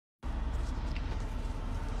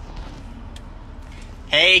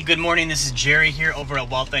Hey, good morning. This is Jerry here over at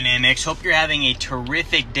Wealth Dynamics. Hope you're having a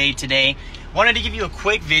terrific day today. Wanted to give you a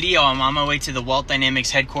quick video. I'm on my way to the Wealth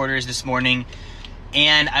Dynamics headquarters this morning,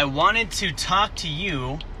 and I wanted to talk to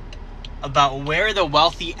you about where the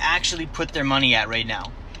wealthy actually put their money at right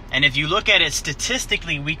now. And if you look at it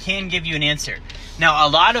statistically, we can give you an answer. Now, a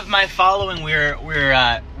lot of my following,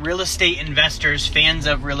 we're real estate investors, fans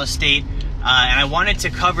of real estate, and I wanted to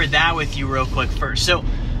cover that with you real quick first. So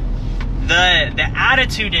the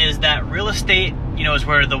attitude is that real estate, is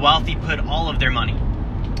where the wealthy put all of their money.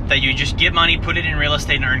 That you just get money, put it in real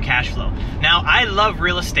estate, and earn cash flow. Now, I love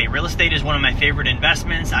real estate. Real estate is one of my favorite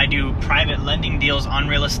investments. I do private lending deals on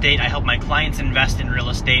real estate. I help my clients invest in real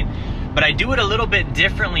estate. But I do it a little bit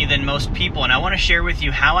differently than most people, and I want to share with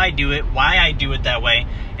you how I do it, why I do it that way,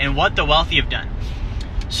 and what the wealthy have done.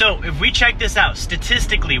 So if we check this out,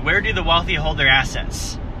 statistically, where do the wealthy hold their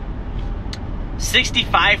assets?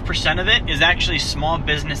 65% of it is actually small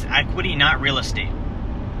business equity, not real estate.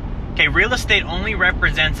 Okay, real estate only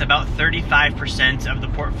represents about 35% of the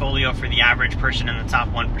portfolio for the average person in the top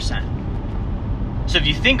 1%. So if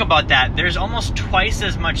you think about that, there's almost twice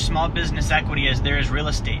as much small business equity as there is real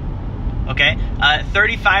estate. Okay,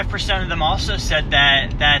 35% of them also said that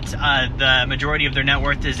the majority of their net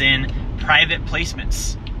worth is in private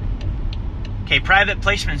placements. Okay, private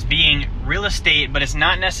placements being real estate, but it's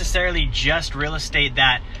not necessarily just real estate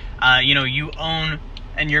that you own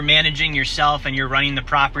and you're managing yourself and you're running the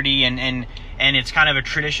property and it's kind of a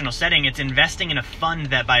traditional setting. It's investing in a fund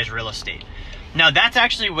that buys real estate. Now, that's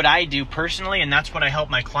actually what I do personally, and that's what I help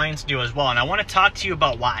my clients do as well. And I want to talk to you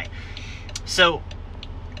about why. So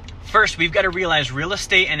first, we've got to realize real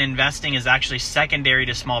estate and investing is actually secondary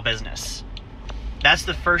to small business. That's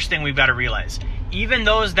the first thing we've got to realize. Even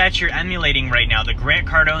those that you're emulating right now, the Grant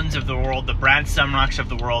Cardones of the world, the Brad Sumrocks of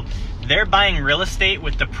the world, they're buying real estate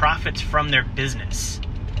with the profits from their business.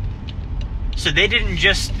 So they didn't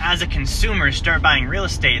just, as a consumer, start buying real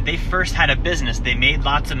estate. They first had a business. They made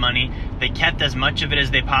lots of money. They kept as much of it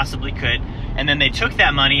as they possibly could. And then they took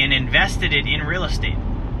that money and invested it in real estate.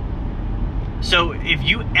 So if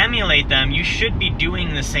you emulate them, you should be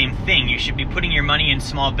doing the same thing. You should be putting your money in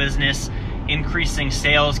small business, increasing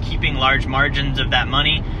sales, keeping large margins of that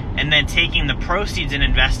money, and then taking the proceeds and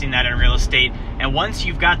investing that in real estate. And once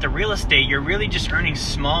you've got the real estate, you're really just earning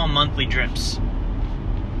small monthly drips.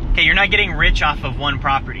 Okay, you're not getting rich off of one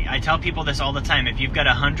property. I tell people this all the time. If you've got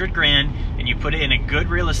 $100 grand and you put it in a good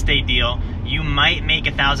real estate deal, you might make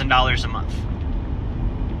 $1,000 a month.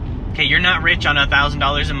 Okay, you're not rich on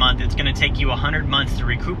 $1,000 a month. It's going to take you 100 months to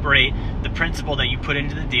recuperate the principal that you put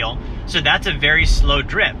into the deal. So that's a very slow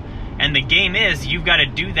drip. And the game is you've got to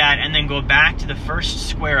do that and then go back to the first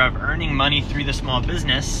square of earning money through the small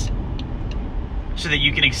business so that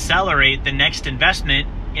you can accelerate the next investment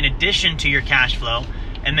in addition to your cash flow,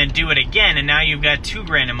 and then do it again, and now you've got $2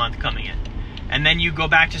 grand a month coming in. And then you go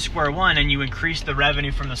back to square one and you increase the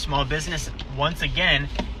revenue from the small business once again,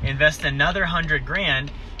 invest another 100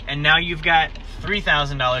 grand, and now you've got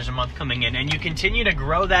 $3,000 a month coming in, and you continue to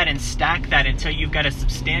grow that and stack that until you've got a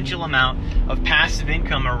substantial amount of passive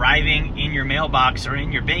income arriving in your mailbox or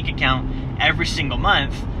in your bank account every single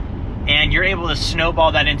month, and you're able to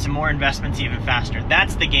snowball that into more investments even faster.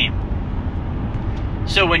 That's the game.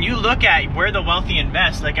 So when you look at where the wealthy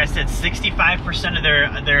invest, like I said, 65% of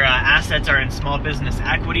their assets are in small business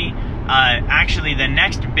equity. Actually, the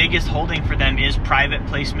next biggest holding for them is private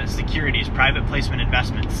placement securities, private placement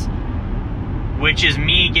investments, which is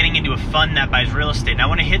me getting into a fund that buys real estate. And I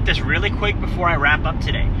want to hit this really quick before I wrap up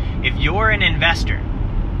today. If you're an investor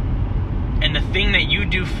and the thing that you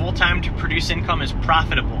do full-time to produce income is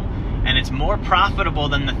profitable, and it's more profitable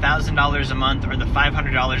than the $1,000 a month or the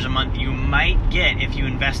 $500 a month you might get if you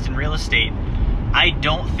invest in real estate, I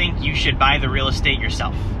don't think you should buy the real estate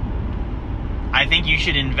yourself. I think you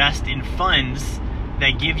should invest in funds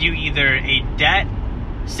that give you either a debt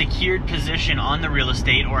secured position on the real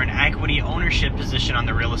estate or an equity ownership position on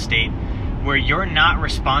the real estate, where you're not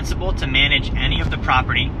responsible to manage any of the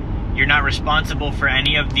property. You're not responsible for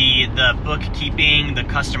any of the bookkeeping, the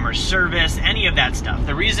customer service, any of that stuff.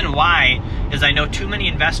 The reason why is I know too many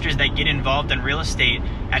investors that get involved in real estate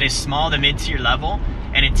at a small to mid-tier level,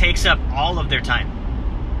 and it takes up all of their time.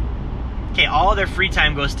 Okay, all of their free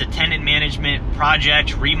time goes to tenant management,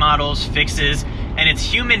 projects, remodels, fixes, and it's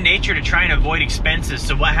human nature to try and avoid expenses.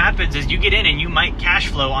 So what happens is you get in and you might cash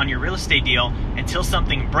flow on your real estate deal until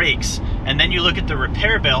something breaks, and then you look at the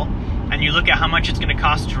repair bill and you look at how much it's going to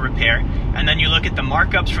cost to repair, and then you look at the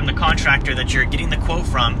markups from the contractor that you're getting the quote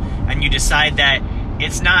from, and you decide that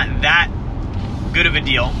it's not that good of a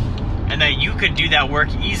deal and that you could do that work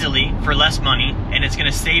easily for less money and it's going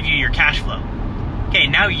to save you your cash flow. Okay,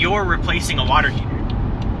 now you're replacing a water heater.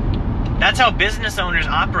 That's how business owners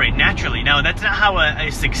operate naturally. Now, that's not how a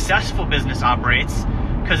successful business operates,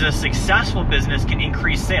 because a successful business can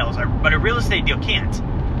increase sales, but a real estate deal can't.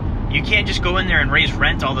 You can't just go in there and raise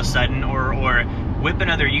rent all of a sudden, or whip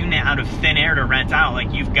another unit out of thin air to rent out.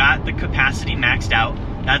 Like, you've got the capacity maxed out.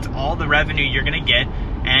 That's all the revenue you're gonna get,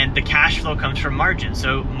 and the cash flow comes from margin.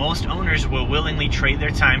 So most owners will willingly trade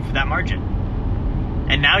their time for that margin.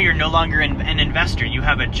 And now you're no longer an investor, you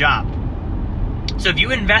have a job. So if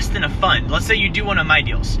you invest in a fund, let's say you do one of my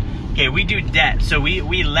deals. Okay, we do debt, so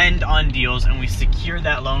we lend on deals and we secure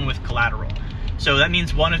that loan with collateral. So that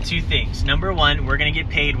means one of two things. Number one, we're gonna get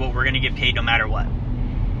paid what we're gonna get paid no matter what.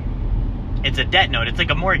 It's a debt note, it's like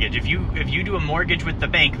a mortgage. If you do a mortgage with the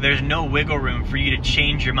bank, there's no wiggle room for you to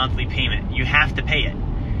change your monthly payment. You have to pay it.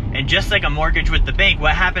 And just like a mortgage with the bank,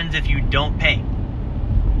 what happens if you don't pay?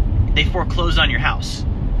 They foreclose on your house.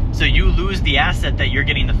 So you lose the asset that you're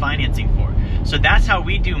getting the financing for. So that's how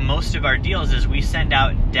we do most of our deals, is we send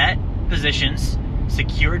out debt positions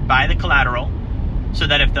secured by the collateral, so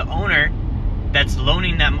that if the owner that's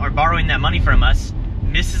loaning them or borrowing that money from us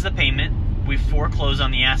misses a payment, we foreclose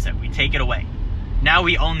on the asset, we take it away. Now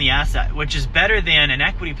we own the asset, which is better than an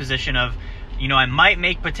equity position of, you know, I might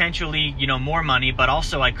make potentially, you know, more money, but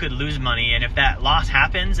also I could lose money. And if that loss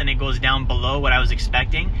happens and it goes down below what I was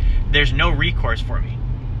expecting, there's no recourse for me.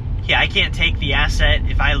 Yeah, I can't take the asset.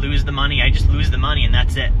 If I lose the money, I just lose the money and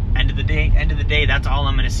that's it. End of the day, that's all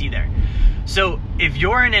I'm gonna see there. So if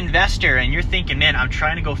you're an investor and you're thinking, man, I'm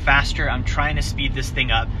trying to go faster, I'm trying to speed this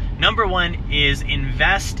thing up, number one is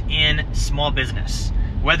invest in small business.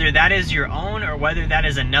 Whether that is your own or whether that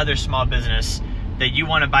is another small business that you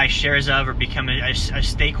want to buy shares of or become a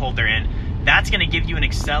stakeholder in, that's going to give you an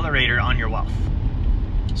accelerator on your wealth.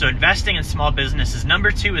 So investing in small businesses.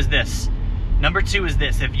 Number two is this.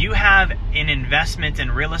 If you have an investment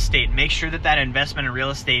in real estate, make sure that that investment in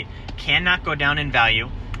real estate cannot go down in value,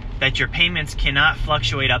 that your payments cannot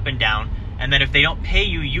fluctuate up and down, and that if they don't pay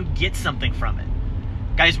you, you get something from it.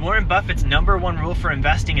 Guys, Warren Buffett's number one rule for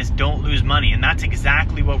investing is don't lose money, and that's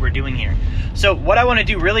exactly what we're doing here. So what I want to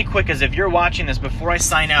do really quick is, if you're watching this, before I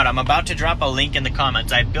sign out, I'm about to drop a link in the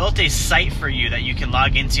comments. I built a site for you that you can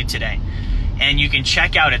log into today, and you can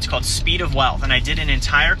check out. It's called Speed of Wealth, and I did an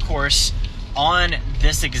entire course on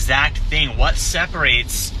this exact thing. What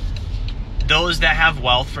separates those that have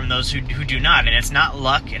wealth from those who do not? And it's not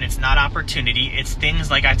luck and it's not opportunity. It's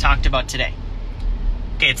things like I talked about today.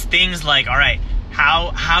 Okay, it's things like, all right,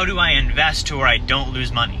 how do I invest to where I don't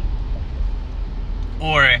lose money?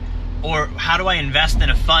 Or how do I invest in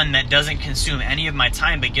a fund that doesn't consume any of my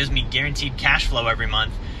time but gives me guaranteed cash flow every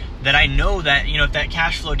month, that I know that, you know, if that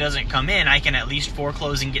cash flow doesn't come in, I can at least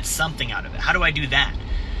foreclose and get something out of it. How do I do that?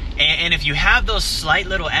 And if you have those slight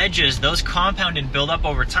little edges, those compound and build up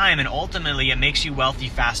over time, and ultimately it makes you wealthy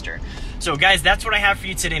faster. So guys, that's what I have for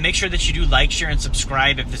you today. Make sure that you do like, share, and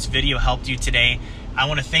subscribe if this video helped you today. I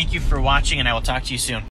want to thank you for watching, and I will talk to you soon.